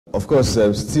Of course,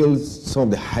 still some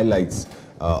of the highlights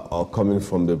are coming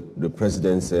from the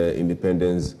President's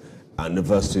Independence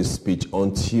Anniversary speech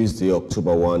on Tuesday,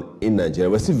 October 1 in Nigeria.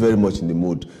 We're still very much in the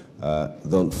mood.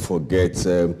 Don't forget,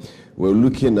 we're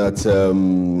looking at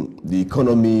the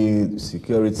economy,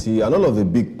 security, and all of the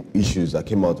big issues that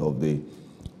came out of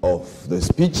the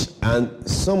speech, and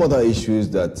some other issues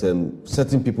that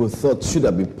certain people thought should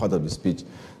have been part of the speech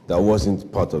that wasn't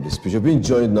part of the speech. We've been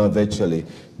joined now virtually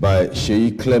by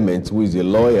Seyi Clement, who is a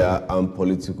lawyer and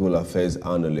political affairs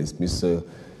analyst. Mr.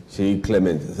 Seyi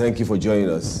Clement, thank you for joining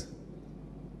us.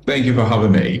 Thank you for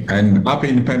having me, and happy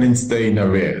Independence Day in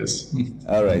arrears.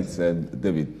 All right,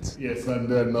 David. Yes, and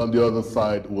then on the other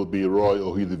side will be Roy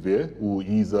Ohilivie, who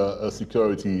is a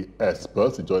security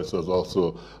expert. He joins us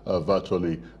also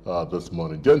virtually this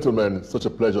morning. Gentlemen, such a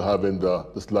pleasure having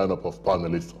this lineup of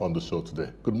panelists on the show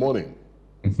today. Good morning.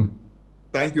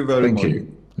 Thank you very much.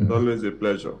 You. It's always a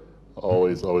pleasure.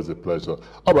 Always a pleasure.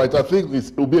 All right, I think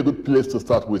it will be a good place to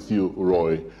start with you,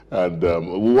 Roy. And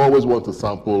we always want to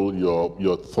sample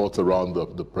your thoughts around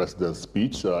the president's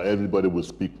speech. Everybody we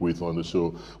speak with on the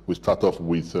show, we start off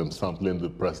with sampling the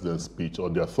president's speech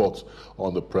or their thoughts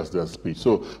on the president's speech.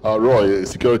 So, Roy,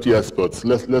 security experts,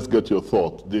 let's get your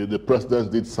thoughts. The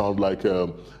president did sound like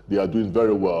they are doing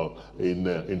very well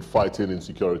in fighting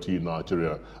insecurity in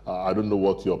Nigeria. I don't know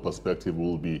what your perspective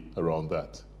will be around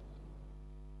that.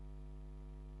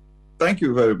 Thank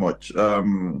you very much.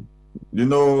 You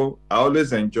know, I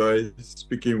always enjoy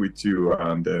speaking with you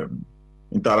and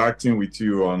interacting with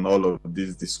you on all of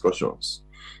these discussions.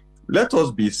 Let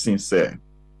us be sincere.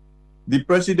 The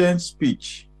president's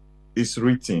speech is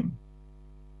written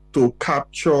to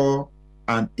capture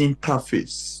an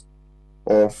interface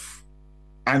of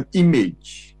an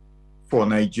image for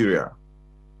Nigeria.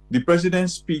 The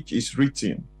president's speech is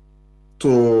written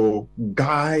to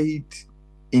guide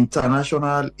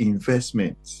international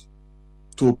investment,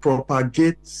 to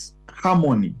propagate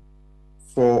harmony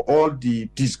for all the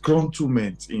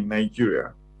disgruntlement in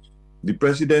Nigeria. The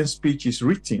president's speech is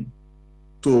written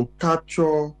to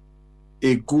capture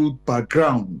a good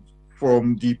background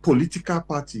from the political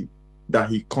party that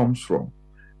he comes from.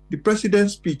 The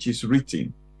president's speech is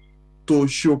written to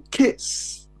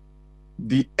showcase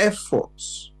the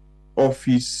efforts of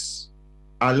his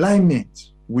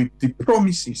alignment with the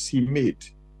promises he made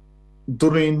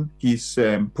during his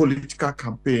political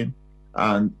campaign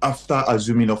and after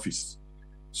assuming office.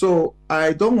 So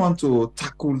I don't want to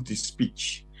tackle the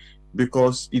speech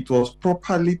because it was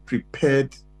properly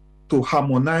prepared to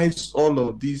harmonize all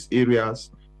of these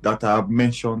areas that I have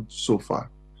mentioned so far.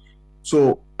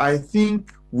 So I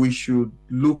think we should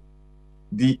look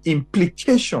the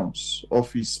implications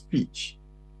of his speech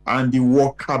and the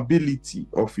workability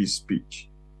of his speech.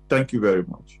 Thank you very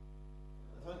much.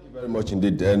 Very much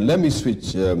indeed. And let me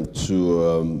switch to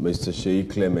Mr. Seyi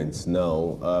Clement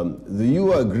now. Do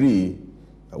you agree?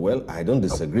 Well, I don't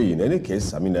disagree. In any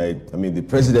case, I mean, the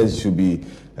president should be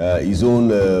his own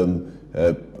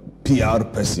PR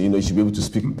person. You know, he should be able to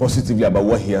speak positively about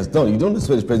what he has done. You don't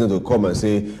expect the president to come and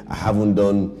say, "I haven't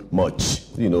done much."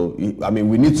 You know, I mean,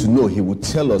 we need to know. He would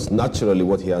tell us naturally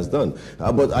what he has done.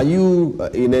 But are you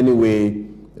in any way?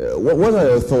 What are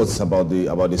your thoughts about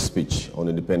the speech on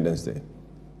Independence Day?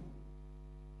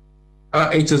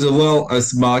 It was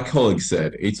as my colleague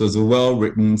said, it was a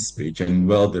well-written speech and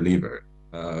well-delivered.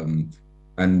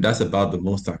 And that's about the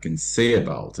most I can say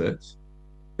about it.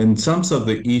 In terms of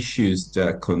the issues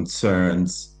that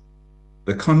concerns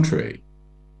the country,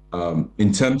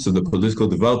 in terms of the political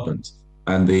development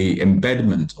and the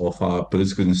embedment of our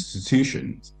political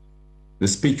institutions, the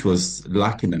speech was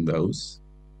lacking in those.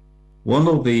 One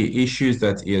of the issues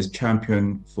that he has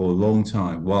championed for a long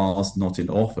time whilst not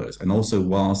in office and also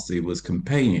whilst he was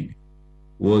campaigning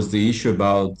was the issue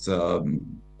about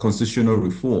constitutional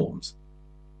reforms,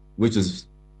 which is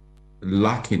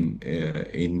lacking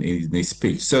in his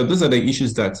speech. So those are the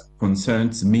issues that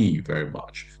concerns me very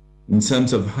much in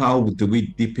terms of how do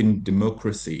we deepen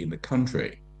democracy in the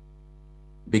country.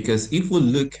 Because if we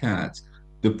look at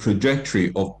the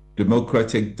trajectory of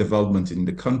democratic development in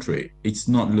the country, it's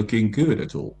not looking good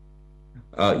at all.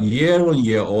 Year on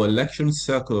year, or election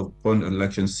circle upon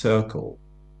election circle,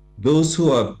 those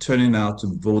who are turning out to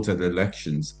vote at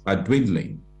elections are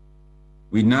dwindling.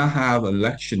 We now have an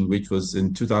election which was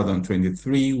in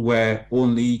 2023 where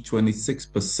only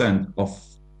 26% of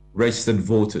registered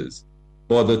voters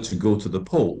bothered to go to the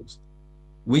polls,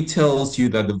 which tells you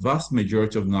that the vast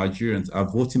majority of Nigerians are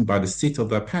voting by the seat of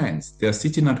their pants. They're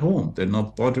sitting at home. They're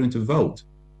not bothering to vote.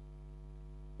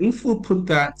 If we put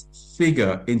that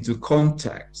figure into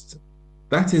context,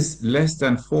 that is less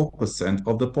than 4%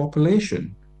 of the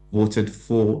population. voted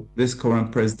for this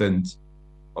current president,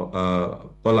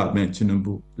 Bola Ahmed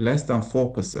Tinubu, less than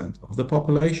 4% of the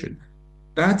population.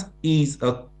 That is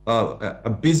a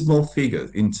abysmal figure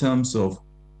in terms of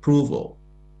approval.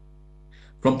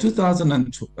 From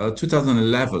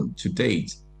 2011 to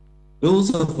date,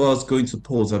 those of us going to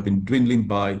polls have been dwindling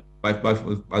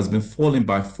has been falling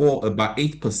by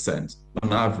 8%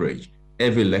 on average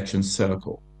every election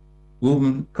cycle.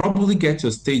 We'll probably get to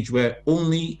a stage where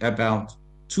only about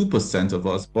 2% of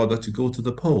us bother to go to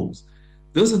the polls.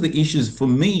 Those are the issues for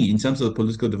me in terms of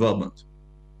political development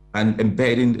and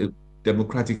embedding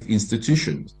democratic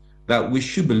institutions that we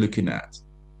should be looking at.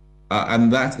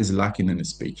 And that is lacking in the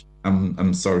speech,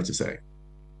 I'm sorry to say.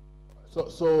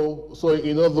 So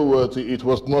in other words, it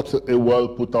was not a well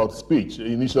put out speech.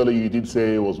 Initially, you did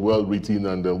say it was well written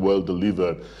and well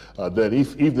delivered. Then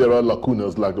if there are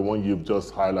lacunas like the one you've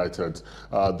just highlighted,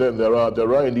 then there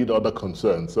are indeed other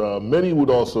concerns. Many would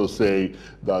also say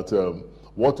that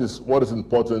what is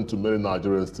important to many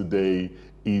Nigerians today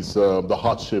is the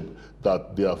hardship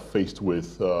that they are faced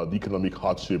with, the economic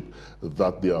hardship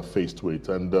that they are faced with.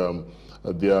 And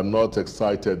they are not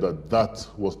excited that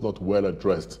was not well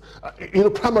addressed.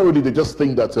 Primarily, they just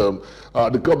think that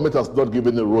the government has not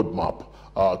given a roadmap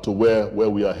to where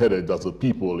we are headed as a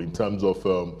people in terms of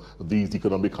these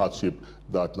economic hardship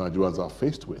that Nigerians are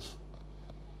faced with.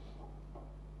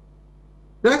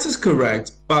 That is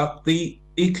correct, but the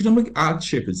economic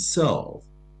hardship itself,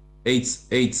 it's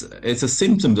a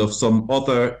symptom of some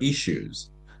other issues.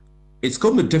 It's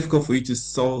going to be difficult for you to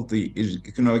solve the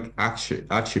economic hardship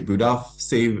without,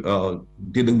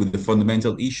 dealing with the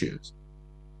fundamental issues.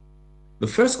 The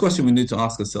first question we need to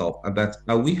ask ourselves is that,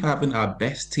 are we having our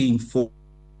best team for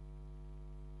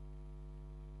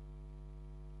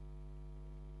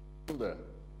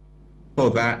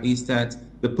that is that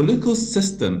the political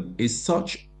system is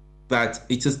such that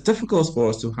it is difficult for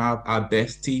us to have our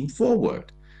best team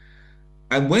forward.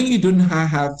 And when you don't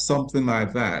have something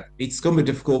like that, it's going to be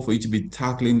difficult for you to be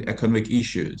tackling economic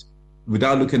issues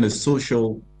without looking at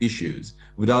social issues,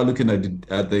 without looking at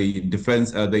the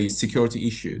defense, the security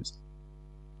issues.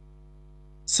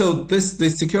 So the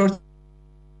security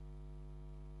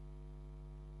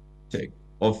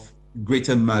of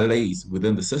greater malaise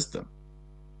within the system.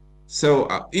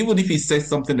 So even if he says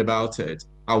something about it,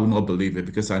 I will not believe it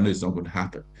because I know it's not going to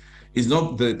happen. It's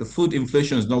not the food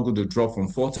inflation is not going to drop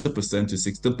from 40% to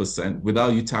 60%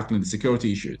 without you tackling the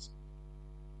security issues.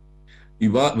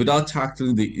 Without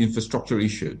tackling the infrastructure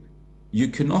issue, you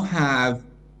cannot have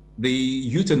the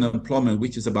youth unemployment,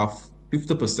 which is about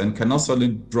 50%, cannot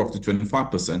suddenly drop to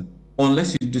 25%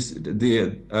 unless you just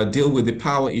deal with the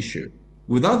power issue.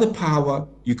 Without the power,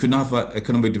 you cannot have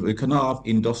you cannot have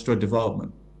industrial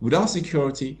development. Without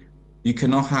security, you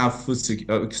cannot have food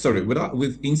security.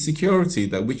 With insecurity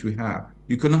that which we have,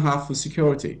 you cannot have food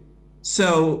security.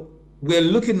 So we're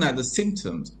looking at the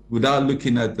symptoms without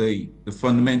looking at the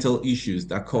fundamental issues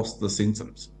that cause the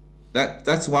symptoms.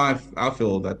 That's why I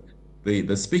feel that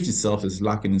the speech itself is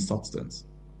lacking in substance.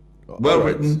 Well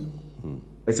written,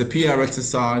 it's a PR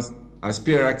exercise. As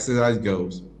PR exercise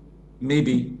goes,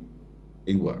 maybe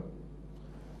it worked.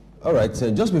 All right,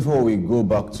 just before we go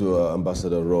back to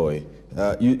Ambassador Roy,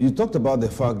 you talked about the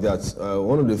fact that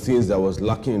one of the things that was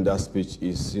lacking in that speech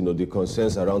is, the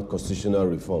concerns around constitutional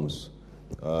reforms.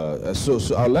 So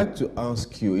I'd like to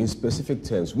ask you, in specific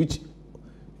terms, which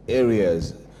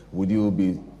areas would you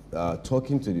be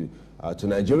talking to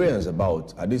Nigerians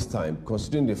about at this time,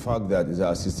 considering the fact that it's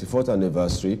our 64th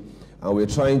anniversary, and we're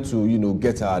trying to,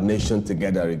 get our nation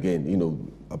together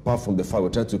again. Apart from the fact we're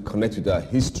trying to connect with our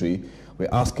history, we're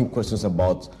asking questions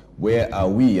about where are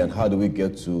we and how do we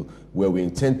get to where we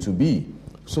intend to be.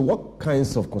 So what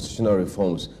kinds of constitutional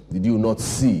reforms did you not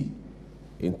see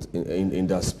in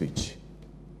that speech?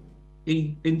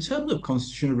 In terms of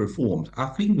constitutional reforms, I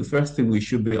think the first thing we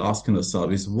should be asking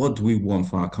ourselves is, what do we want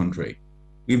for our country?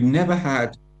 We've never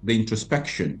had the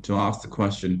introspection to ask the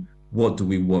question, what do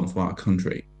we want for our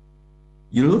country?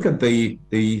 You look at the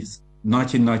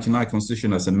 1999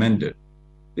 Constitution as amended.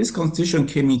 This constitution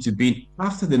came into being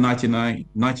after the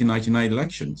 1999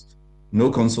 elections. No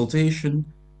consultation.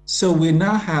 So we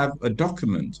now have a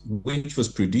document which was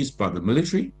produced by the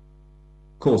military,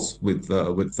 of course, with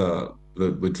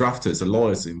drafters, the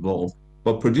lawyers involved,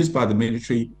 but produced by the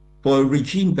military for a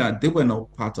regime that they were not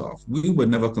part of. We were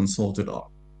never consulted on.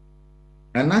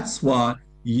 And that's why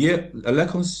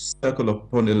election circle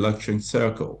upon election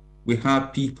circle, we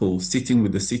have people sitting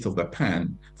with the seat of their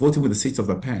pants, voting with the seat of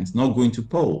their pants, not going to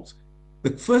polls.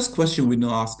 The first question we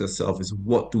now ask ourselves is,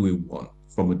 what do we want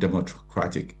from a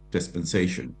democratic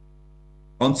dispensation?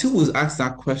 Until we ask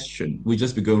that question, we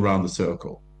just be going around the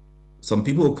circle. Some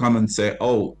people will come and say,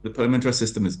 oh, the parliamentary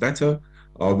system is better,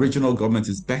 or regional government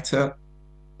is better.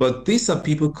 But these are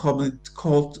people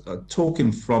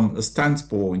talking from a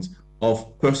standpoint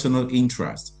of personal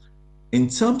interest. In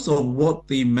terms of what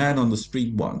the man on the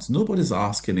street wants, nobody's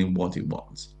asking him what he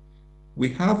wants. We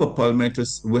have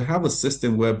a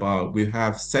system whereby we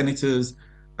have senators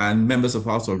and members of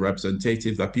House of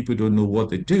Representatives that people don't know what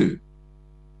they do.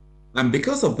 And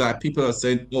because of that, people are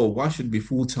saying, oh, why should it be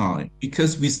full-time?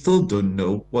 Because we still don't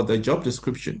know what their job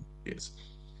description is.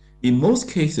 In most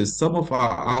cases, some of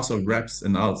our House of Reps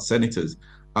and our senators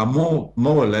are more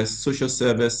or less social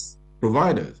service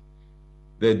providers.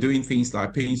 They're doing things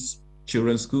like paying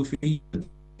children's school fees,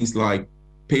 things like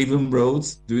paving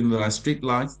roads, doing like street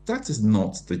lights. That is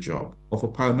not the job of a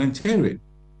parliamentarian.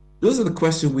 Those are the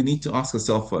questions we need to ask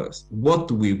ourselves first. What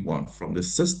do we want from the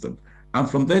system? And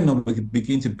from then on, we can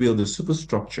begin to build a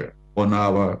superstructure on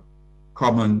our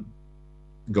common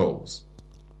goals.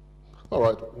 All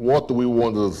right. What do we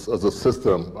want as a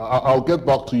system? I'll get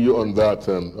back to you on that,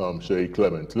 Shay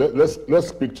Clement. Let's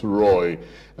speak to Roy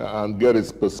and get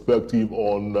his perspective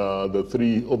on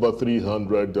the over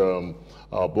 300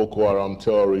 Boko Haram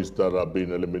terrorists that have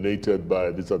been eliminated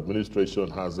by this administration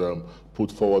has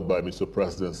put forward by Mr.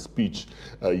 President's speech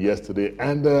yesterday,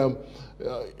 and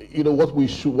you know what we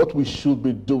should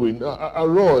be doing.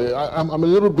 Roy, I'm a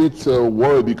little bit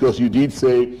worried because you did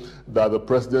say that the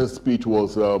president's speech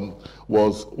was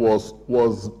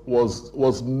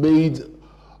made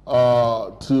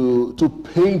to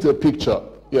paint a picture.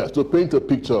 Yes, to paint a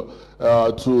picture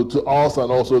to us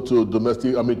and also to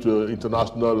to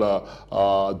international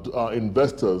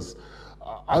investors.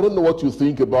 I don't know what you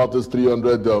think about this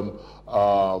 300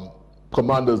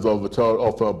 commanders of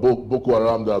Boko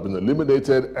Haram that have been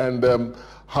eliminated, and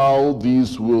how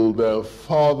these will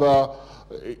further,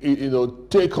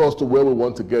 take us to where we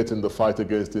want to get in the fight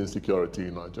against insecurity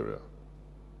in Nigeria.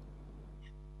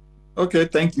 Okay,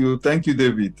 thank you,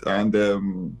 David. And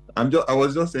I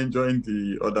was just enjoying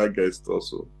the other guests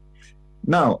also.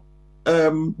 Now,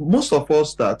 most of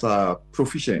us that are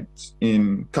proficient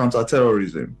in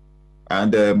counterterrorism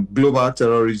and global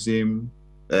terrorism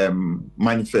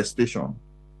manifestation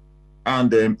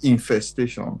and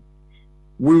infestation,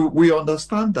 we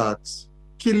understand that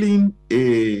killing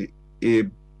a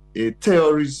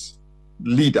terrorist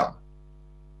leader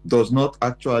does not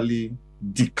actually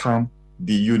decamp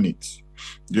the unit.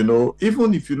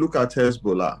 Even if you look at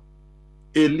Hezbollah,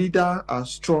 a leader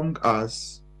as strong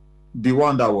as the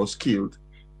one that was killed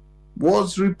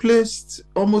was replaced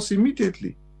almost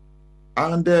immediately,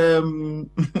 and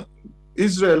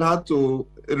Israel had to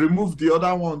remove the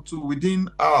other one too within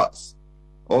hours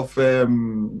of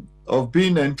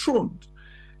being enthroned.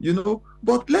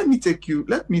 But let me take you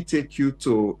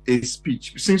to a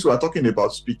speech, since we are talking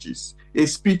about speeches, a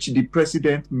speech the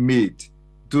president made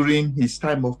during his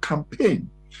time of campaign.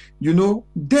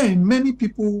 Then many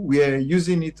people were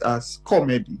using it as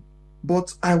comedy,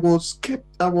 but I was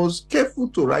careful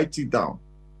to write it down.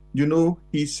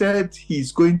 He said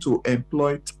he's going to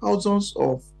employ thousands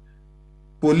of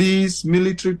police,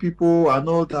 military people and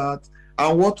all that.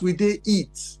 And what will they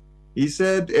eat? He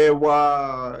said,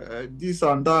 this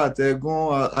and that,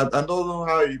 I don't know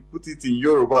how he put it in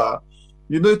Yoruba.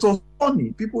 It was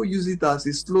funny. People use it as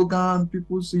a slogan.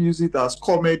 People use it as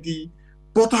comedy.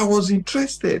 But I was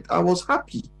interested. I was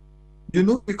happy,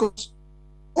 because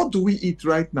what do we eat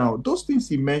right now? Those things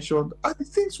he mentioned are the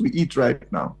things we eat right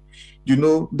now.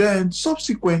 Then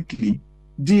subsequently,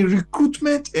 the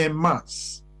recruitment en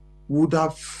masse would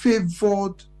have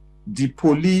favored the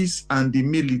police and the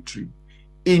military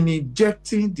in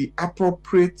injecting the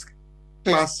appropriate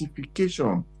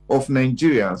classification of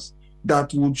Nigerians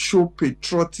that would show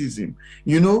patriotism.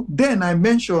 Then I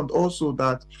mentioned also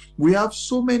that we have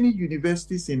so many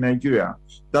universities in Nigeria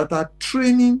that are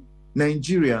training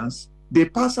Nigerians. They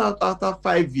pass out after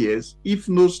 5 years, if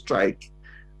no strike,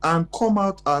 and come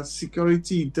out as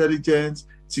security intelligence,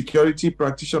 security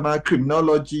practitioner,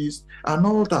 criminologists, and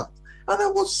all that. And I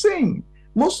was saying,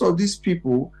 most of these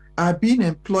people are being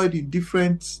employed in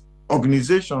different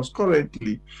organizations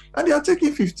currently, and they are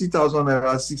taking 50,000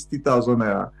 naira, 60,000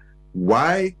 naira.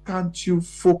 Why can't you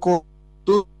focus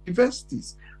those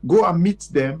universities? Go and meet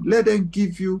them, let them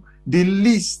give you the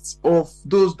list of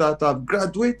those that have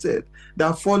graduated,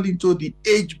 that fall into the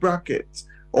age bracket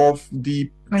of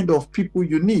the kind of people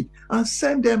you need, and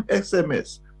send them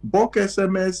SMS, bulk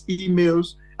SMS,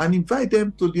 emails, and invite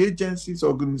them to the agencies,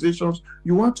 organizations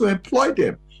you want to employ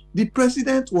them. The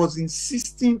president was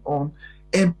insisting on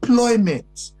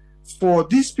employment for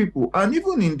these people. And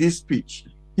even in this speech,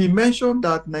 he mentioned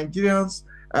that Nigerians'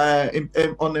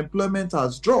 unemployment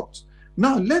has dropped.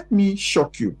 Now, let me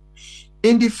shock you.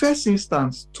 In the first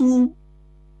instance, two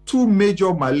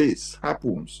major malaise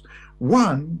happens.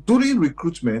 One, during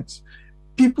recruitment,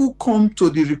 people come to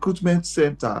the recruitment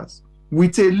centers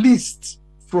with a list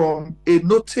from a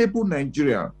notable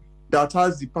Nigerian that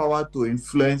has the power to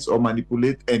influence or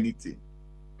manipulate anything.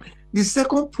 The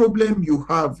second problem you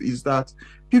have is that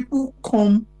people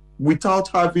come without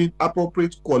having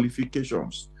appropriate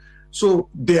qualifications. So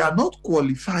they are not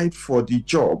qualified for the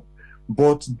job,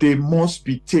 but they must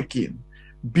be taken,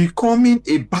 becoming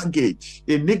a baggage,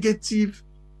 a negative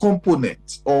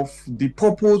component of the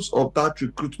purpose of that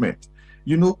recruitment.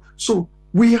 So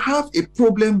we have a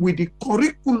problem with the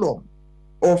curriculum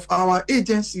of our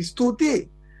agencies today.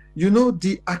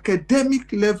 The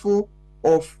academic level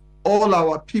of all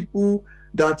our people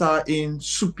that are in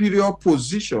superior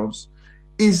positions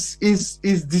is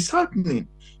disheartening,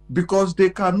 because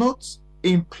they cannot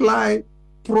imply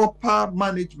proper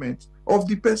management of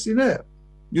the personnel.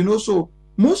 So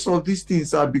most of these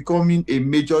things are becoming a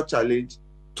major challenge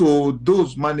to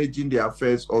those managing the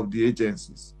affairs of the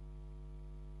agencies.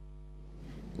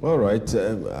 All right.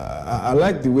 I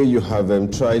like the way you have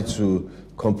tried to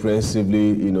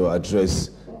comprehensively,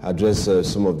 address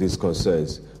some of these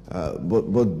concerns.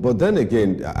 But then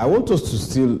again, I want us to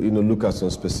still, look at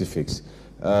some specifics.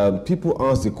 People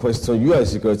ask the question, you are a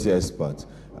security expert,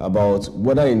 about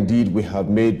whether indeed we have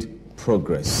made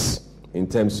progress in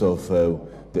terms of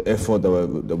the effort that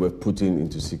we're putting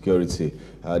into security.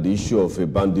 The issue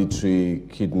of banditry,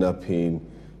 kidnapping,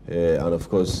 and of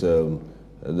course,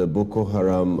 the Boko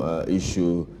Haram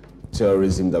issue,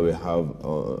 terrorism that we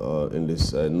have in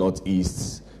this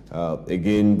northeast.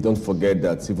 Again, don't forget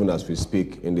that even as we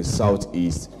speak in the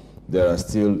southeast, there are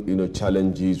still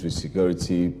challenges with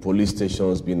security, police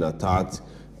stations being attacked,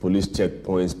 police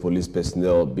checkpoints, police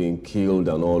personnel being killed,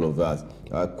 and all of that.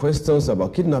 Questions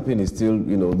about kidnapping is still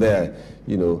there.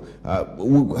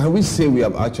 Can we say we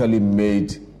have actually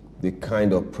made the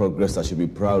kind of progress that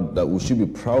we should be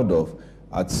proud of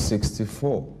at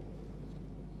 64?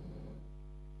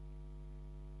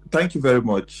 Thank you very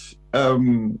much.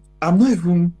 I'm not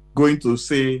even going to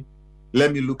say,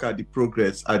 let me look at the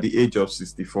progress at the age of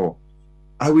 64.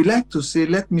 I would like to say,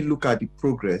 let me look at the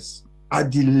progress at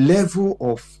the level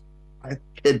of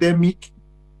academic,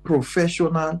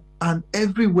 professional, and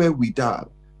everywhere we are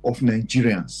of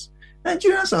Nigerians.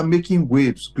 Nigerians are making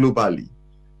waves globally.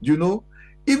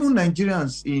 Even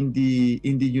Nigerians in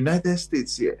the United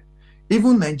States here,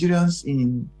 even Nigerians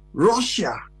in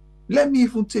Russia. Let me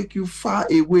even take you far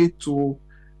away to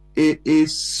a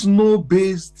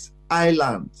snow-based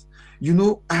island.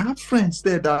 I have friends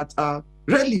there that are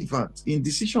relevant in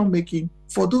decision-making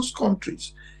for those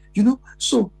countries.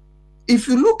 So if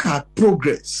you look at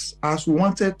progress as we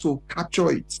wanted to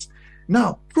capture it,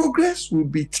 now progress will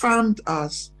be termed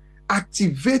as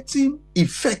activating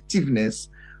effectiveness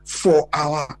for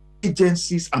our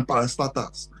agencies and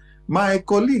parastatals. My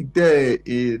colleague there,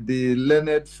 the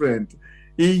learned friend,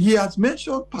 he has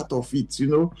mentioned part of it,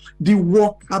 the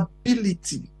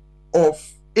workability of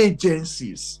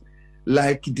agencies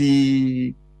like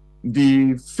the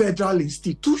federal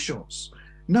institutions.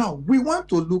 Now, we want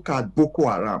to look at Boko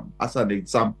Haram as an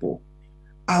example.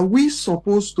 Are we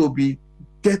supposed to be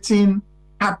getting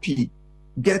happy,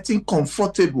 getting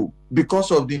comfortable because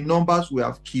of the numbers we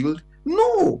have killed?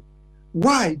 No.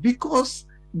 Why? Because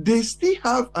they still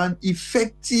have an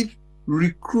effective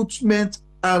recruitment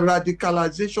and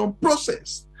radicalization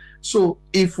process. So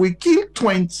if we kill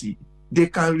 20, they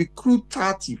can recruit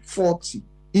 30, 40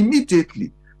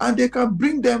 immediately, and they can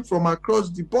bring them from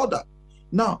across the border.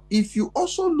 Now, if you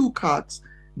also look at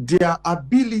their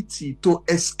ability to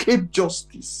escape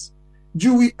justice,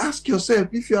 you will ask yourself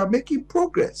if you are making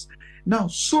progress. Now,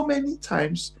 so many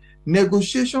times,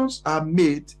 negotiations are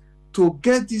made to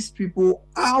get these people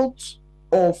out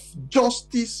of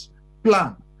justice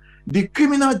plan. The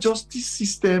criminal justice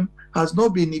system has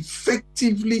not been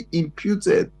effectively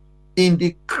imputed in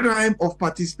the crime of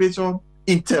participation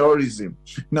in terrorism.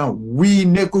 Now, we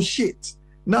negotiate.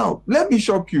 Now, let me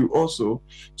shock you also.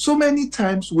 So many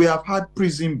times we have had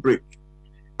prison break,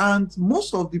 and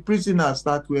most of the prisoners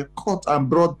that were caught and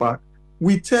brought back,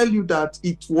 we tell you that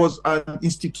it was an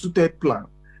instituted plan.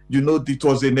 It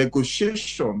was a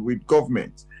negotiation with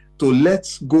government to let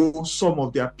go some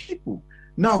of their people.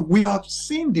 Now, we have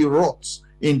seen the rots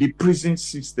in the prison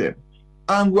system,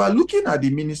 and we are looking at the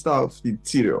Minister of the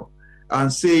Interior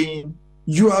and saying,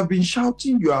 you have been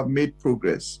shouting, you have made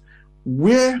progress.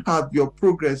 Where have your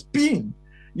progress been?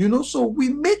 So we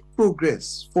make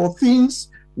progress for things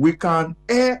we can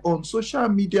air on social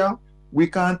media, we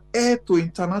can air to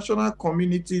international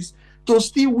communities to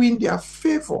still win their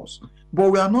favors. but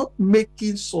we are not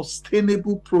making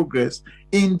sustainable progress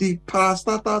in the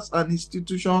parastatals and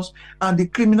institutions and the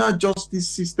criminal justice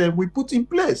system we put in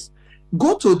place.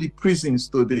 Go to the prisons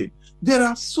today. There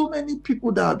are so many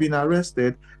people that have been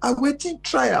arrested awaiting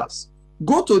trials.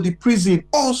 Go to the prison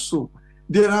also.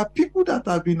 There are people that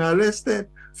have been arrested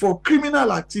for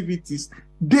criminal activities.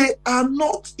 They are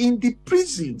not in the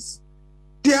prisons.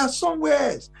 They are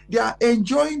somewhere else. They are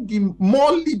enjoying the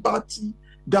more liberty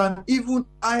than even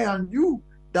I and you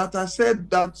that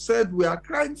said we are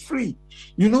crime free.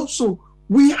 You know, so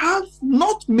we have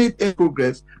not made a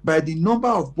progress by the number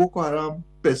of Boko Haram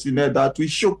personnel that we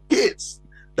showcase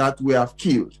that we have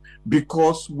killed,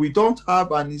 because we don't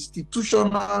have an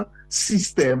institutional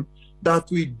system that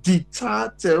will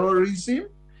deter terrorism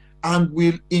and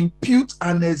will impute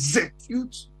and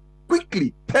execute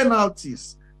quickly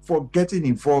penalties for getting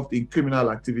involved in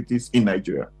criminal activities in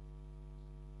Nigeria.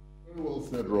 Very well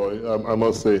said, Roy. I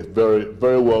must say, very,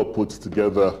 very well put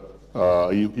together.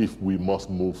 If we must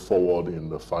move forward in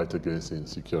the fight against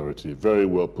insecurity, very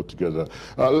well put together.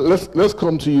 Let's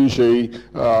come to you, Shay,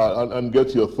 and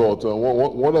get your thoughts.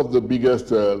 One of the biggest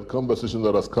conversations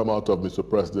that has come out of Mr.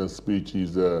 President's speech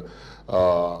is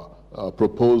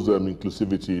proposed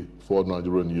inclusivity for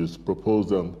Nigerian youth,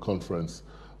 proposed conference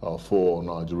for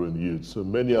Nigerian youth. So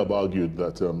many have argued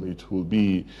that it will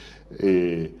be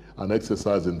an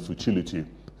exercise in futility,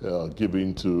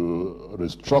 given to the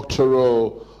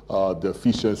structural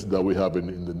deficiency that we have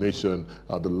in the nation,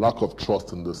 the lack of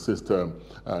trust in the system,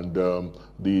 and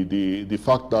the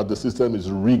fact that the system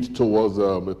is rigged towards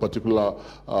a particular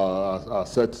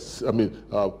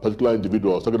particular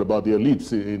individuals, talking about the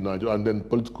elites in Nigeria, and then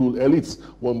political elites,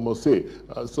 one must say.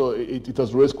 So it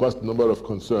has raised quite a number of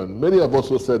concerns. Many have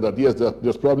also said that, yes,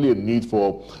 there's probably a need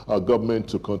for government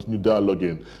to continue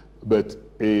dialoguing, but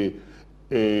a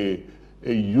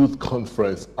youth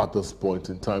conference at this point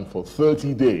in time for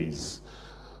 30 days.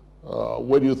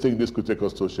 Where do you think this could take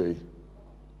us to, Shay?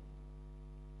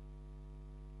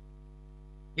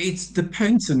 It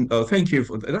depends on, thank you.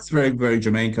 That's a very, very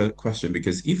germane question,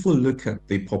 because if we look at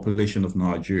the population of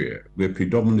Nigeria, we're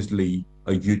predominantly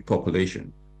a youth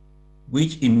population,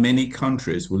 which in many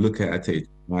countries we look at it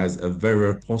as a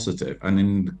very positive, and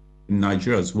in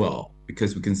Nigeria as well,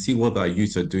 because we can see what our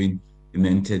youth are doing in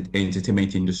the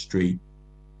entertainment industry,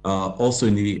 also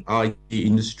in the IT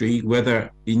industry,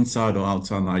 whether inside or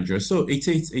outside Nigeria. So it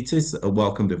is a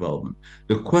welcome development.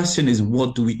 The question is,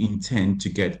 what do we intend to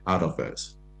get out of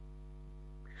this?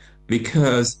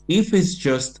 Because if it's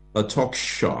just a talk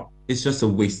shop, it's just a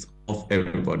waste of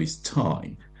everybody's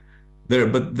time.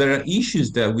 But there are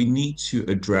issues that we need to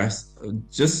address.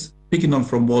 Just picking on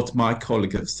from what my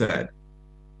colleague have said,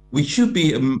 we should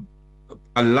be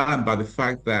alarmed by the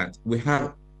fact that we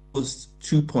have almost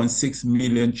 2.6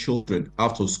 million children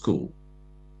out of school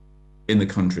in the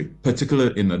country,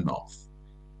 particularly in the north.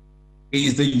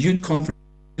 Is the youth conference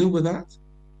deal with that?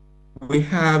 We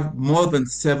have more than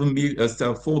 4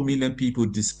 million people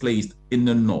displaced in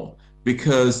the north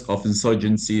because of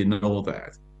insurgency and all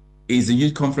that. Is the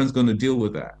youth conference going to deal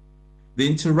with that? The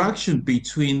interaction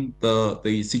between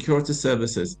the security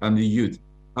services and the youth,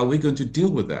 are we going to deal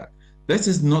with that? This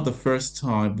is not the first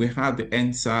time. We had the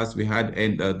NSAS, we had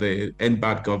the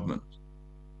NBAD government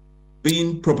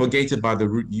being propagated by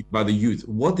the youth.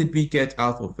 What did we get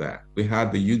out of that? We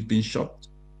had the youth being shot,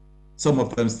 some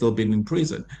of them still being in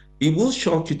prison. It will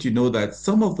shock you to know that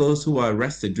some of those who are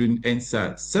arrested during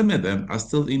NSAS, some of them are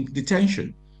still in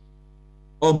detention,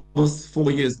 almost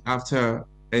 4 years after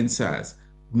NSAS.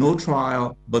 No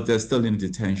trial, but they're still in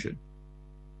detention.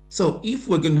 So if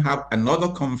we're going to have another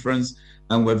conference,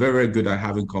 and we're very, very good at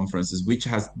having conferences, which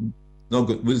is not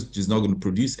going to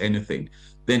produce anything,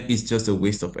 then it's just a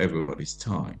waste of everybody's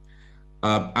time.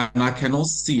 And I cannot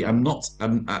see. I'm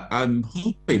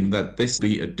hoping that this will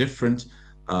be a different,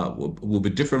 will be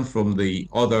different from the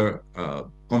other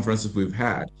conferences we've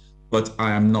had. But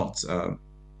I'm not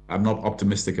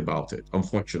optimistic about it,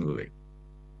 unfortunately,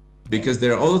 because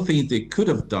there are other things they could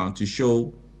have done to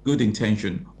show good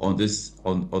intention on this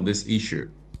issue.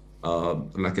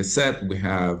 Like I said, we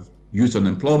have youth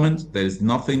unemployment. There is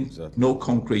nothing, no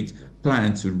concrete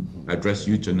plan to address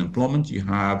youth unemployment. You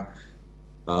have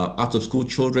out-of-school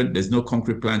children. There's no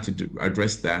concrete plan to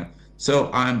address that. So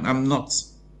I'm not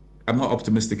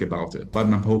optimistic about it, but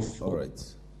I'm hopeful.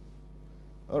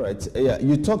 All right. Yeah,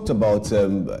 you talked about,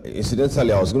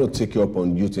 incidentally, I was going to take you up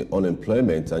on youth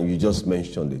unemployment, and you just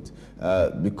mentioned it.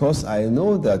 Because I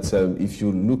know that if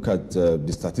you look at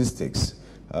the statistics,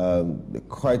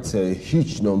 quite a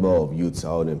huge number of youths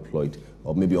are unemployed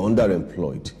or maybe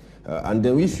underemployed. And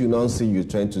then if you now say you're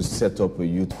trying to set up a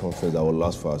youth conference that will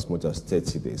last for as much as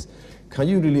 30 days, can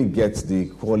you really get the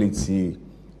quality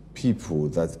people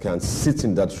that can sit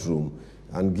in that room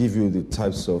and give you the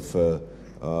types of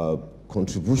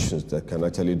contributions that can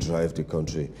actually drive the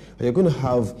country? And you're going to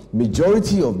have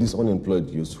majority of these unemployed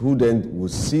youths who then will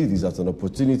see this as an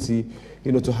opportunity,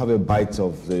 you know, to have a bite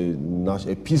of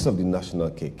a piece of the national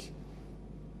cake.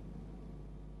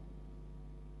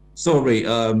 Sorry,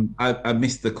 I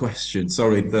missed the question.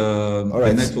 Sorry, the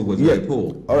network was very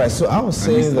poor. All right, so I was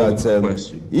saying that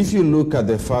if you look at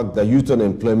the fact that youth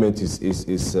unemployment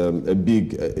is a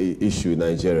big issue in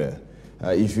Nigeria,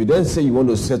 if you then say you want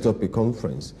to set up a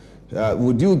conference,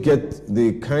 would you get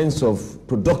the kinds of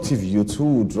productive youth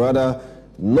who would rather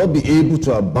not be able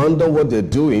to abandon what they're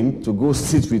doing to go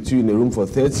sit with you in a room for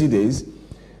 30 days?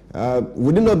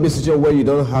 Would it not be a situation where you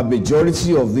don't have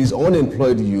majority of these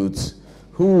unemployed youths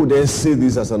who would then see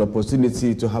this as an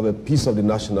opportunity to have a piece of the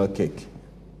national cake?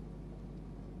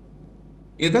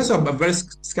 Yeah, that's why I'm very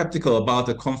skeptical about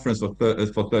a conference for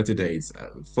 30 days.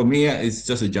 For me, it's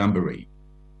just a jamboree.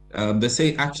 They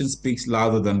say action speaks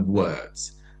louder than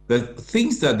words. The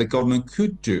things that the government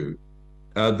could do,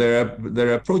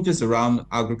 there are projects around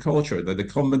agriculture that the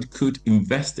government could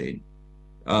invest in,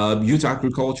 youth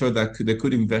agriculture that they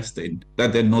could invest in,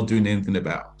 that they're not doing anything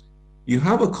about. You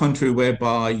have a country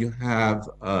whereby you have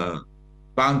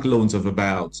bank loans of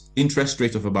about, interest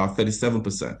rate of about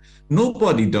 37%.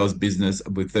 Nobody does business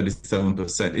with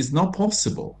 37%. It's not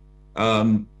possible.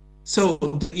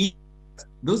 So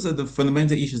those are the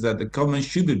fundamental issues that the government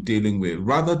should be dealing with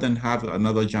rather than have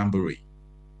another jamboree.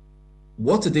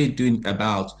 What are they doing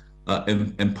about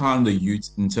empowering the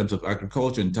youth in terms of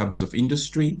agriculture, in terms of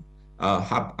industry?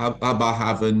 How about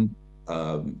having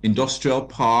industrial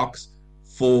parks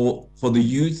for the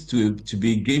youth to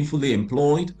be gainfully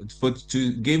employed,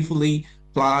 to gainfully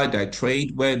ply their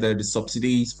trade where there is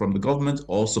subsidies from the government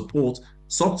or soft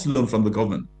loan from the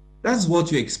government? That's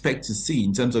what you expect to see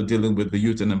in terms of dealing with the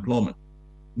youth unemployment,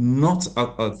 not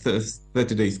a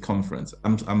 30 days conference.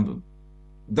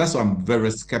 That's why I'm very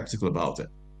skeptical about it.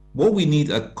 What we need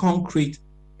are concrete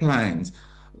plans.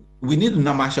 We need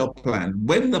a Marshall Plan.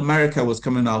 When America was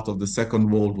coming out of the Second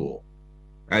World War,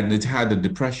 and it had a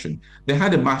depression, they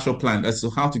had a Marshall Plan as to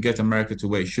how to get America to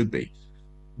where it should be.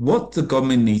 What the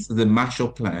government needs is a Marshall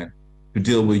Plan to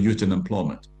deal with youth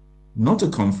unemployment, not a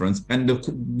conference. And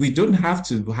we don't have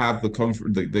to have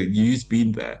the youth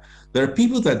being there. There are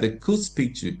people that they could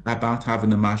speak to about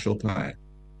having a Marshall Plan.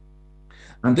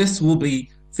 And this will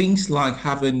be things like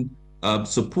having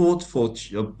support for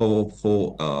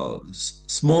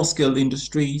small-scale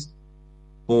industries,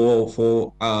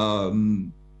 for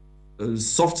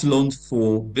soft loans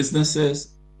for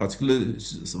businesses, particularly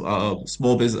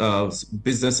small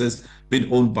businesses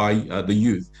being owned by the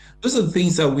youth. Those are the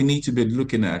things that we need to be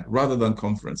looking at rather than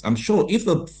conference. I'm sure if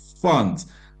the funds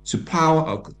to power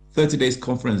a 30 days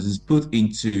conference is put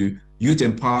into youth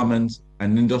empowerment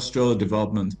and industrial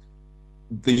development,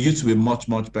 the youth will be much,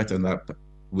 much better in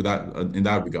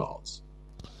that regards.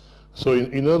 So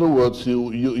in other words,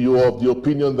 you are of the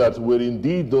opinion that we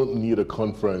indeed don't need a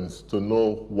conference to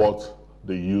know what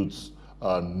the youths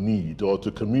need, or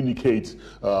to communicate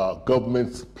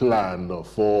government's plan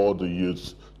for the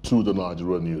youths to the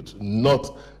Nigerian youths,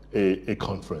 not a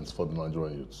conference for the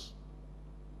Nigerian youths.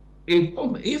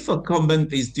 If a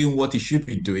government is doing what it should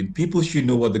be doing, people should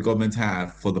know what the government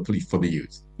have for the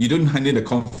youth. You don't need a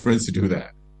conference to do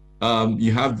that.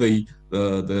 You have the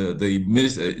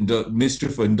Ministry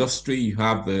for Industry, you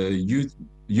have the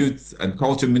Youth and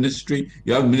Culture Ministry,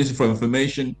 you have Ministry for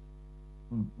Information.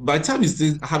 By the time you're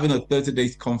still having a 30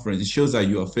 days conference, it shows that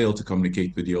you have failed to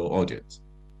communicate with your audience.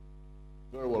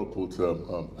 Very well put,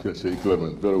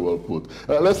 Clement. Very well put.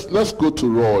 Let's go to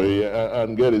Roy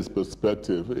and get his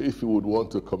perspective. If you would want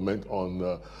to comment on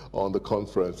the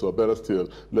conference, or better still,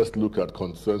 let's look at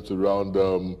concerns around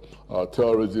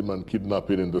terrorism and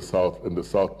kidnapping in the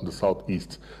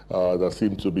southeast that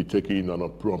seem to be taking an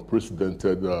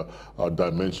unprecedented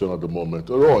dimension at the moment.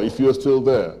 Roy, if you're still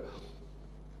there.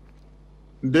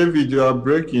 David, you are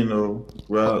breaking.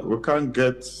 Well, we can't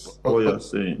get what you're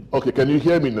saying. Okay, can you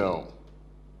hear me now?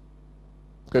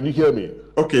 Can you hear me?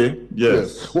 Okay.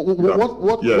 Yes.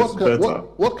 What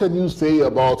can you say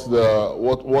about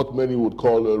what many would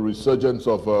call a resurgence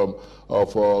of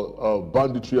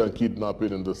banditry and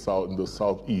kidnapping in the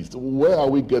southeast? Where are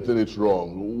we getting it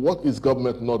wrong? What is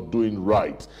government not doing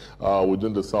right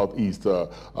within the southeast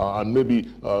and maybe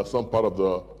some part of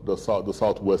the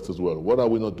southwest as well? What are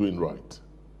we not doing right?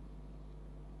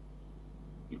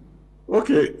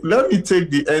 Okay, let me take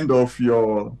the end of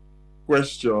your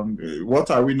question. What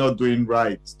are we not doing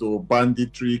right to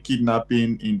banditry,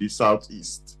 kidnapping in the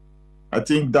southeast? I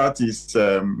think that is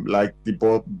like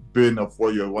the bane of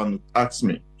what you want to ask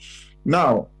me.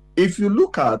 Now, if you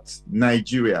look at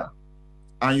Nigeria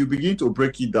and you begin to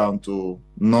break it down to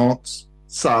north,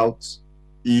 south,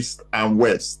 east, and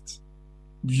west,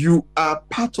 you are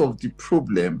part of the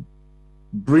problem,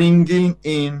 bringing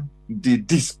in the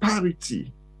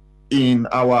disparity in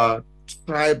our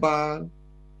tribal,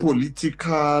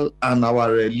 political, and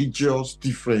our religious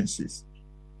differences.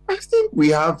 I think we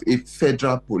have a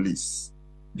federal police,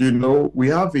 we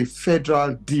have a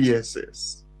federal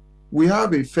DSS, we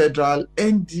have a federal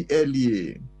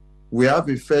NDLEA, we have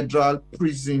a federal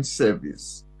prison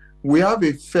service, we have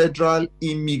a federal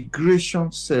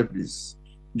immigration service,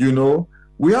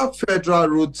 we have federal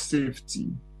road safety.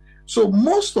 So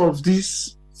most of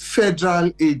these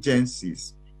federal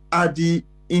agencies are the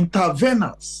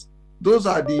interveners. Those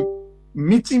are the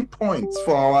meeting points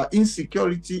for our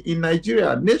insecurity in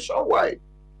Nigeria nationwide.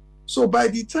 So by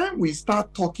the time we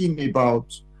start talking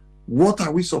about what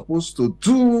are we supposed to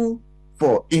do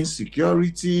for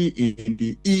insecurity in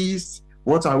the east,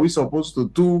 what are we supposed to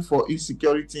do for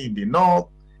insecurity in the north,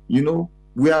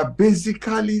 we are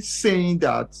basically saying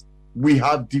that we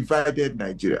have divided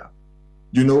Nigeria,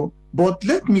 But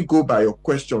let me go by your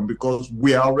question, because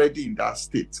we are already in that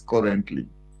state currently.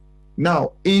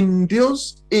 Now, in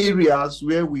those areas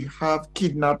where we have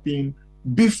kidnapping,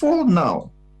 before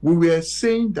now, we were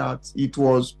saying that it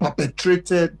was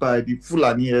perpetrated by the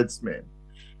Fulani herdsmen.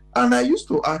 And I used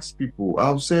to ask people,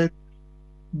 I said,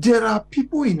 there are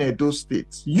people in Edo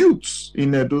State, youths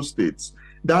in Edo State,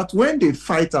 that when they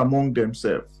fight among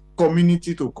themselves,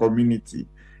 community to community,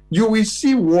 you will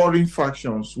see warring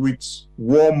factions with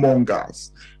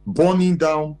warmongers, burning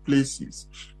down places.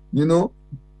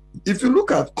 If you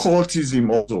look at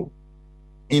cultism also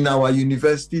in our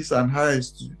universities and higher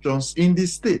institutions in the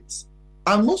states,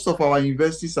 and most of our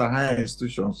universities and higher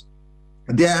institutions,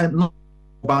 they are not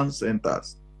urban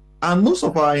centers. And most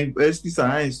of our universities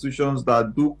and higher institutions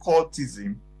that do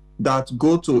cultism, that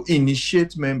go to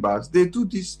initiate members, they do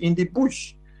this in the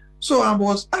bush. So I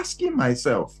was asking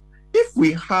myself, if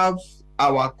we have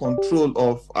our control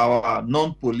of our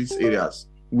non-police areas,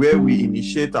 where we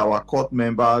initiate our court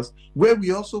members, where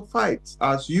we also fight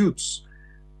as youths,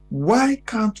 why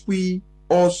can't we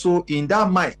also, in that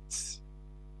might,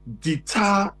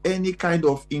 deter any kind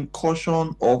of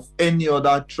incursion of any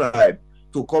other tribe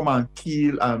to come and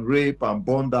kill and rape and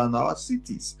burn down our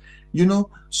cities?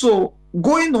 So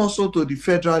going also to the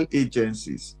federal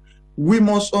agencies, we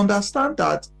must understand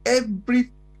that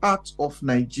every part of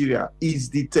Nigeria is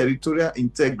the territorial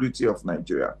integrity of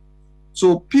Nigeria.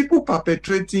 So people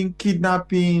perpetrating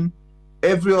kidnapping,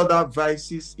 every other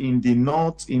vices in the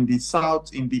north, in the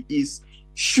south, in the east,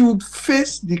 should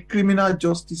face the criminal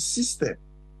justice system.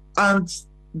 And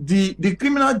the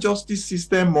criminal justice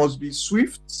system must be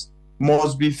swift,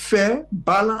 must be fair,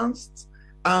 balanced,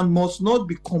 and must not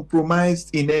be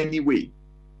compromised in any way.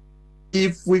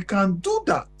 If we can do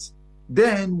that,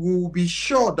 then we will be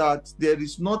sure that there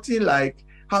is nothing like,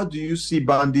 how do you see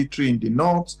banditry in the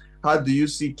north? How do you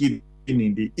see kidnapping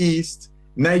in the east?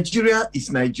 Nigeria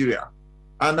is Nigeria.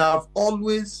 And I've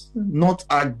always not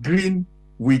agreed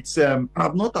with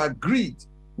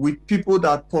people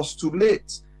that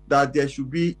postulate that there should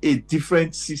be a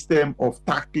different system of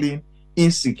tackling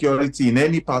insecurity in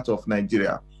any part of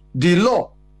Nigeria. The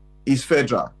law is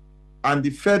federal, and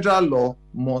the federal law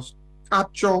must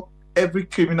capture every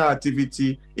criminal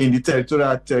activity in the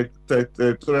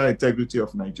territorial integrity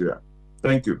of Nigeria.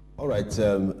 Thank you. All right.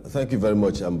 Thank you very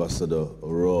much, Ambassador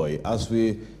Roy. As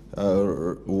we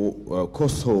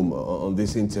coast home on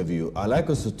this interview, I'd like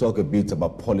us to talk a bit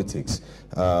about politics,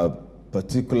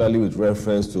 particularly with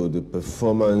reference to the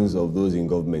performance of those in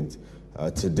government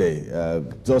today.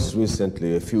 Just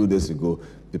recently, a few days ago,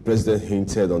 the president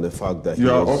hinted on the fact that you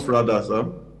are off radar, sir.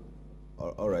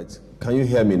 All right. Can you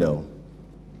hear me now?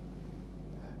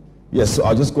 Yes, so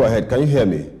I'll just go ahead. Can you hear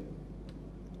me?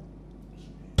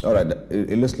 All right.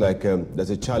 It looks like there's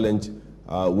a challenge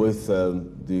with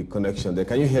the connection there.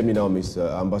 Can you hear me now,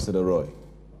 Mr. Ambassador Roy?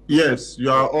 Yes,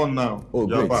 you are on now. Oh,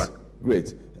 you're great. Back.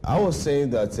 Great. I was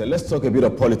saying that let's talk a bit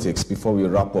of politics before we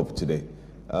wrap up today.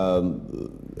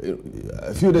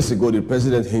 A few days ago, the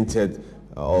president hinted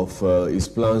of his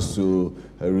plans to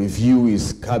review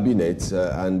his cabinet,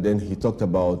 and then he talked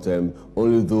about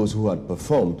only those who had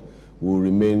performed will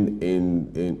remain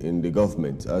in the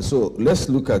government. So let's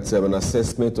look at an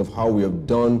assessment of how we have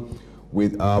done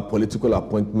with our political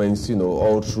appointments,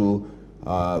 all through,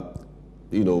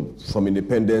 from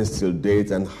independence till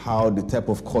date, and how the type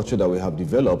of culture that we have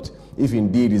developed, if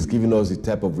indeed is giving us the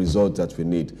type of results that we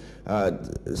need.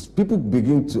 People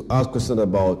begin to ask questions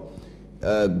about,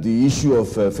 the issue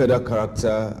of federal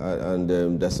character, and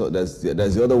there's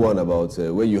the other one about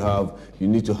where you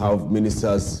need to have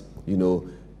ministers,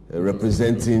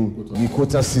 representing the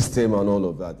quota system and all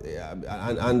of that.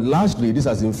 And largely this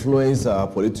has influenced our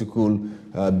political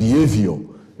behavior.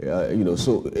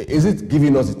 So is it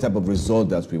giving us the type of result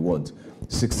that we want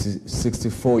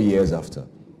 64 years after?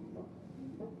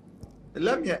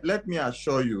 Let me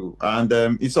assure you, and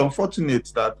it's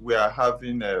unfortunate that we are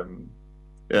having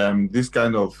this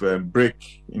kind of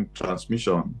break in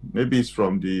transmission. Maybe it's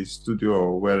from the studio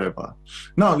or wherever.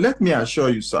 Now, let me assure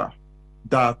you, sir,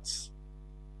 that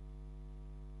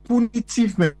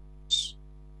punitive measures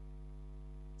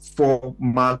for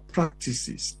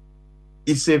malpractices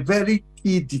is a very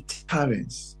key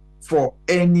deterrence for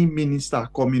any minister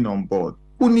coming on board.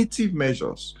 Punitive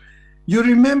measures. You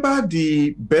remember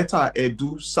the Better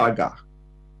Edu saga?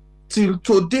 Till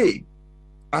today,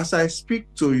 as I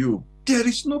speak to you, there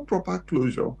is no proper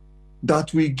closure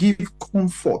that will give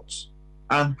comfort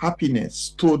and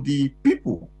happiness to the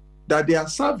people that they are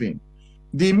serving.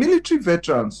 The military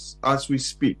veterans, as we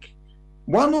speak,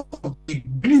 one of the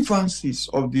grievances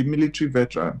of the military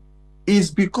veteran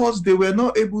is because they were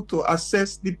not able to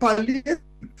access the palliative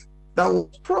that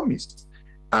was promised.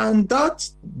 And that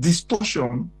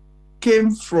distortion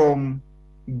came from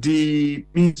the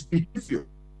misbehavior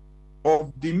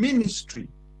of the ministry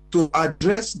to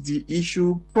address the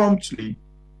issue promptly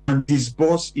and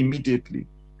disburse immediately.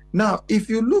 Now, if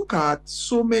you look at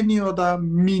so many other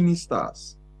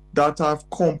ministers that have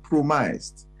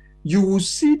compromised, you will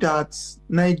see that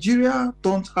Nigeria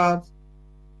don't have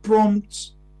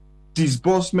prompt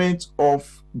disbursement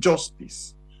of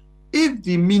justice. If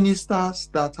the ministers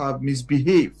that have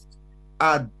misbehaved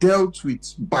are dealt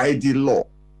with by the law,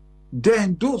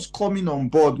 then those coming on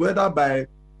board, whether by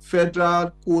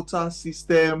federal quota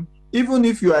system, even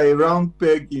if you are a round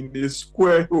peg in a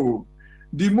square hole,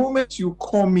 the moment you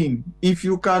come in, if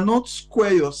you cannot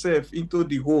square yourself into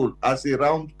the hole as a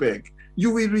round peg,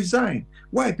 you will resign.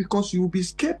 Why? Because you will be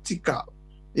skeptical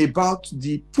about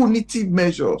the punitive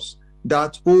measures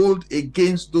that hold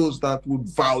against those that would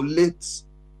violate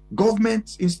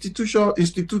government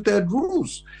instituted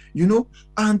rules,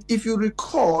 And if you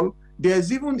recall,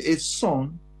 there's even a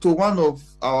son to one of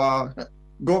our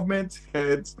government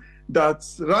heads that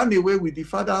ran away with the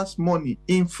father's money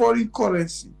in foreign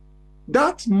currency.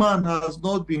 That man has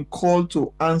not been called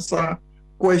to answer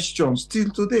questions till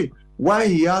today. Why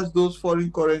he has those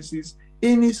foreign currencies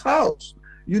in his house,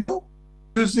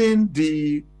 using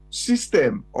the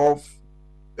system of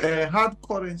hard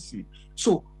currency.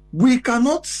 So we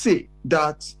cannot say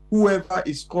that whoever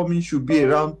is coming should be a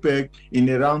round peg in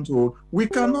a round hole. We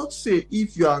cannot say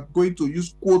if you are going to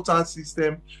use quota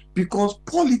system, because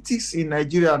politics in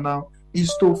Nigeria now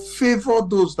is to favor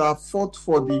those that fought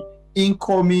for the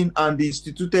incoming and the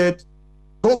instituted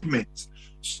government.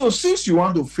 So since you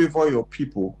want to favor your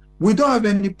people, we don't have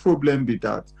any problem with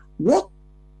that. What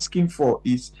we're asking for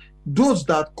is those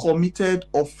that committed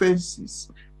offenses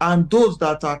and those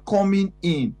that are coming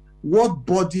in, what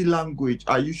body language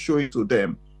are you showing to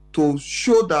them to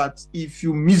show that if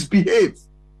you misbehave,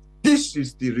 this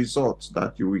is the result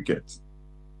that you will get?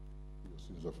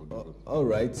 All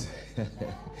right.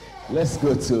 Let's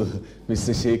go to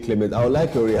Mr. Sheikh Clement. I would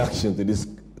like a reaction to this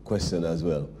question as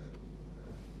well.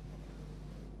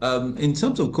 In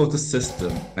terms of quota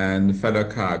system and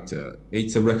federal character,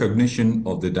 it's a recognition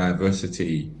of the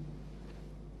diversity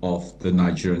of the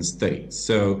Nigerian state.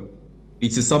 So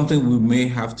it is something we may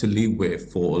have to live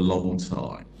with for a long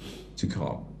time to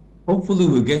come. Hopefully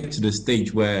we'll get to the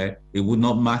stage where it would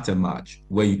not matter much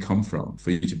where you come from for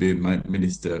you to be a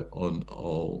minister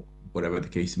or whatever the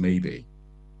case may be.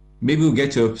 Maybe we'll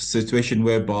get to a situation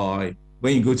whereby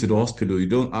when you go to the hospital, you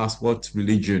don't ask what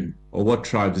religion or what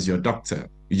tribe is your doctor.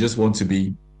 You just want to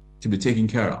be taken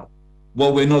care of.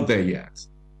 Well, we're not there yet.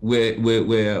 We're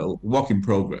a work in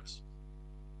progress.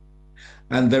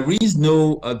 And I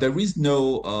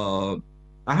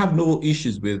have no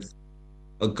issues with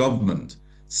a government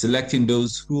selecting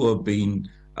those who have been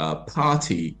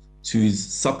party to his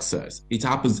success. It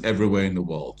happens everywhere in the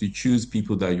world. You choose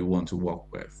people that you want to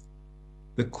work with.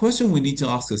 The question we need to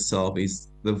ask ourselves is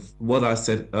what I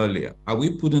said earlier. Are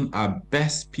we putting our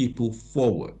best people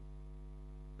forward?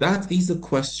 That is a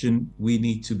question we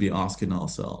need to be asking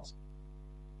ourselves.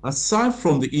 Aside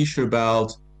from the issue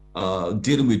about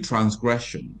dealing with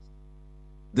transgression,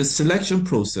 the selection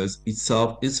process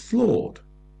itself is flawed.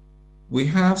 We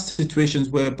have situations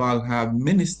whereby we have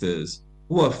ministers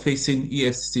who are facing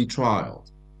EFCC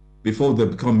trials before they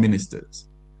become ministers.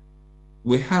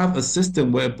 We have a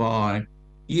system whereby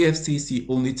EFCC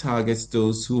only targets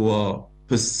those who are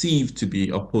perceived to be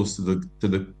opposed to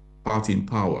the party in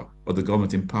power or the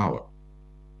government in power.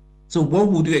 So what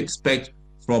would you expect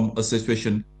from a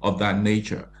situation of that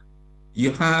nature?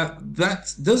 You have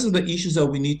that. Those are the issues that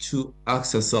we need to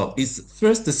ask ourselves. Is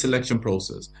first the selection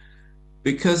process,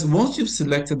 because once you've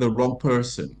selected the wrong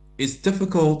person, it's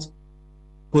difficult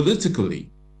politically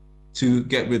to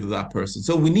get rid of that person.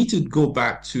 So we need to go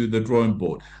back to the drawing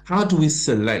board. How do we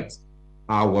select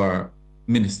our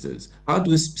ministers? How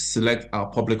do we select our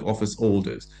public office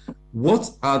holders? What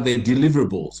are the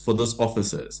deliverables for those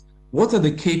officers? What are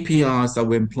the KPIs that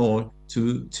we employ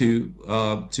to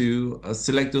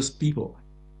select those people?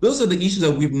 Those are the issues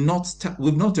that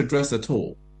we've not addressed at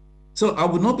all. So I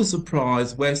would not be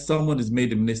surprised where someone is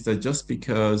made a minister just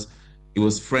because he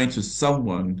was friends with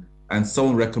someone and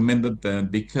someone recommended them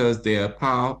because they are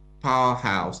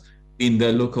powerhouse in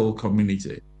their local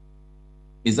community.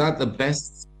 Is that the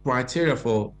best criteria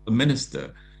for a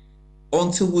minister?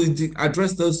 Until we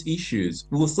address those issues,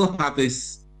 we will still have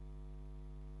this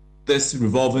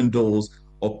revolving doors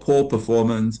of poor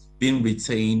performance being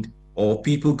retained, or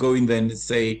people going there and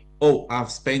say, oh,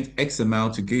 I've spent X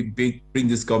amount to bring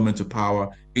this government to power.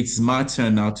 It's my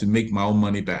turn now to make my own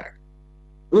money back.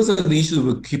 Those are the issues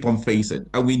we'll keep on facing.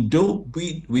 And we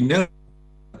know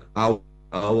our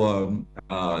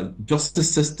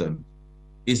justice system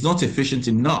is not efficient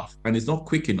enough and it's not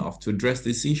quick enough to address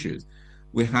these issues.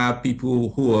 We have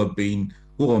people who are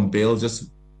on bail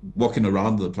just walking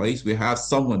around the place. We have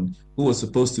someone who was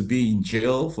supposed to be in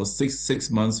jail for six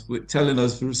months telling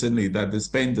us recently that they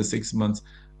spent the 6 months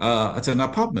at an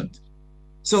apartment.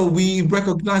 So we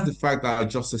recognize the fact that our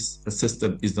justice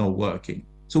system is not working.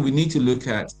 So we need to look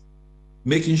at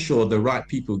making sure the right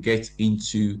people get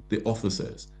into the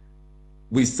offices.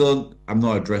 We still have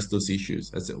not addressed those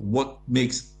issues. I said, what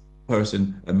makes a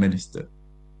person a minister?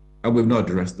 And we've not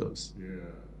addressed those. Yeah.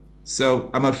 So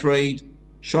I'm afraid,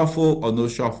 shuffle or no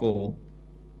shuffle,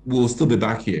 we'll still be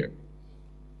back here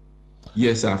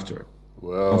years after.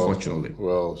 Well, unfortunately.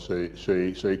 Well,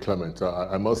 Shay Clement,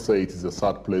 I must say it is a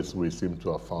sad place we seem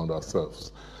to have found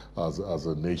ourselves as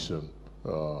a nation,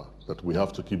 that we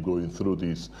have to keep going through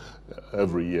this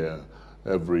every year.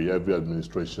 Every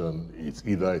administration, it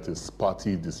is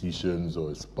party decisions, or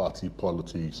it's party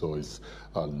politics, or it's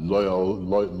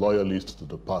loyalist to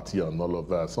the party and all of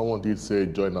that. Someone did say,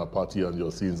 join our party and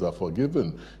your sins are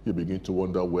forgiven. You begin to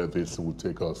wonder where this will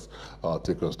take us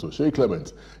to. Shay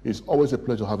Clement, it's always a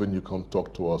pleasure having you come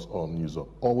talk to us on NewsUp.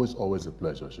 Always a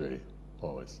pleasure, Shay.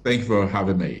 Always. Thank you for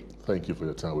having me. Thank you for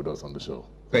your time with us on the show.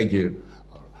 Thank you.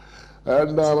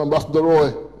 And Ambassador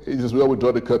Roy, it is where we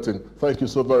draw the curtain. Thank you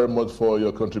so very much for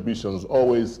your contributions.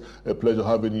 Always a pleasure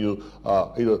having you.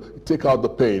 Take out the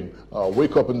pain.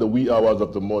 Wake up in the wee hours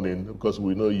of the morning, because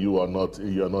we know you are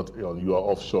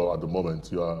offshore at the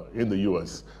moment. You are in the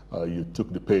U.S. You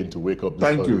took the pain to wake up.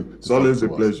 Thank you. It's always a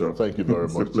pleasure. Thank you very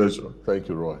much. It's a pleasure. Thank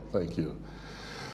you, Roy. Thank you.